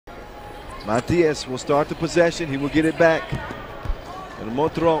Matias will start the possession. He will get it back. And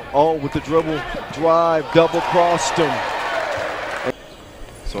Motro, with the dribble, drive, double crossed him.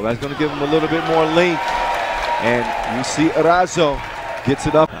 So that's going to give him a little bit more length. And you see Arazo gets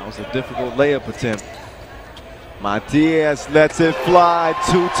it up. That was a difficult layup attempt. Matias lets it fly,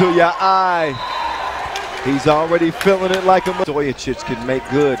 two to your eye. He's already feeling it like a Stojacic can make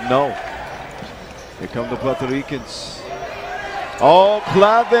good. No. Here come the Puerto Ricans. Oh,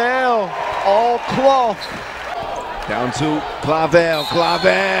 Clavel, all cloth. Down to Clavel,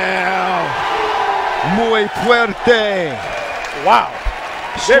 muy fuerte. Wow.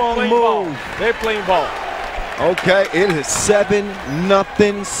 Strong move. They're playing ball. Okay, it is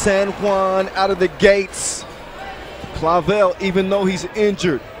 7-0 San Juan out of the gates. Clavel, even though he's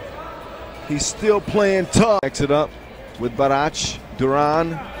injured, he's still playing tough. Exit up with Barach,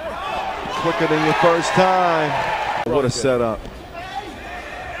 Duran, quicker than your first time. What a setup.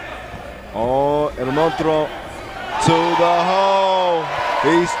 Oh, and Montro to the hole.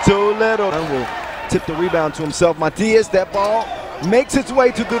 He's too little. And will tip the rebound to himself. Matias, that ball makes its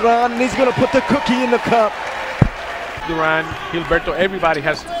way to Duran, and he's going to put the cookie in the cup. Duran, Gilberto, everybody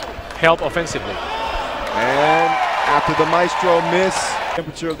has helped offensively. And after the maestro miss,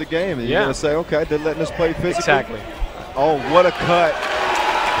 temperature of the game, and you're going to say, okay, they're letting us play physically. Exactly. Oh, what a cut.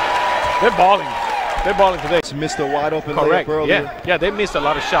 They're balling. They're balling today. Missed a wide open Correct. layup earlier. Yeah, they missed a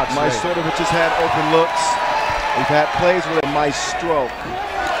lot of shots. Maestro just had open looks. We've had plays with a Maestro.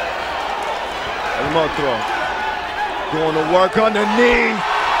 El Motro going to work on the knee.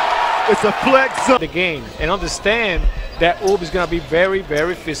 It's a flex zone. The game and understand that UB is going to be very,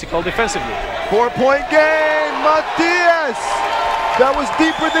 very physical defensively. 4-point game, Matias. That was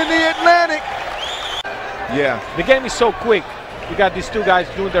deeper than the Atlantic. Yeah. The game is so quick. You got these two guys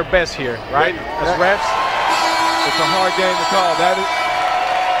doing their best here, right? As refs. It's a hard game to call.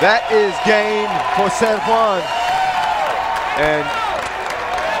 That is game for San Juan. And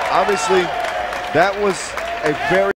obviously, that was a very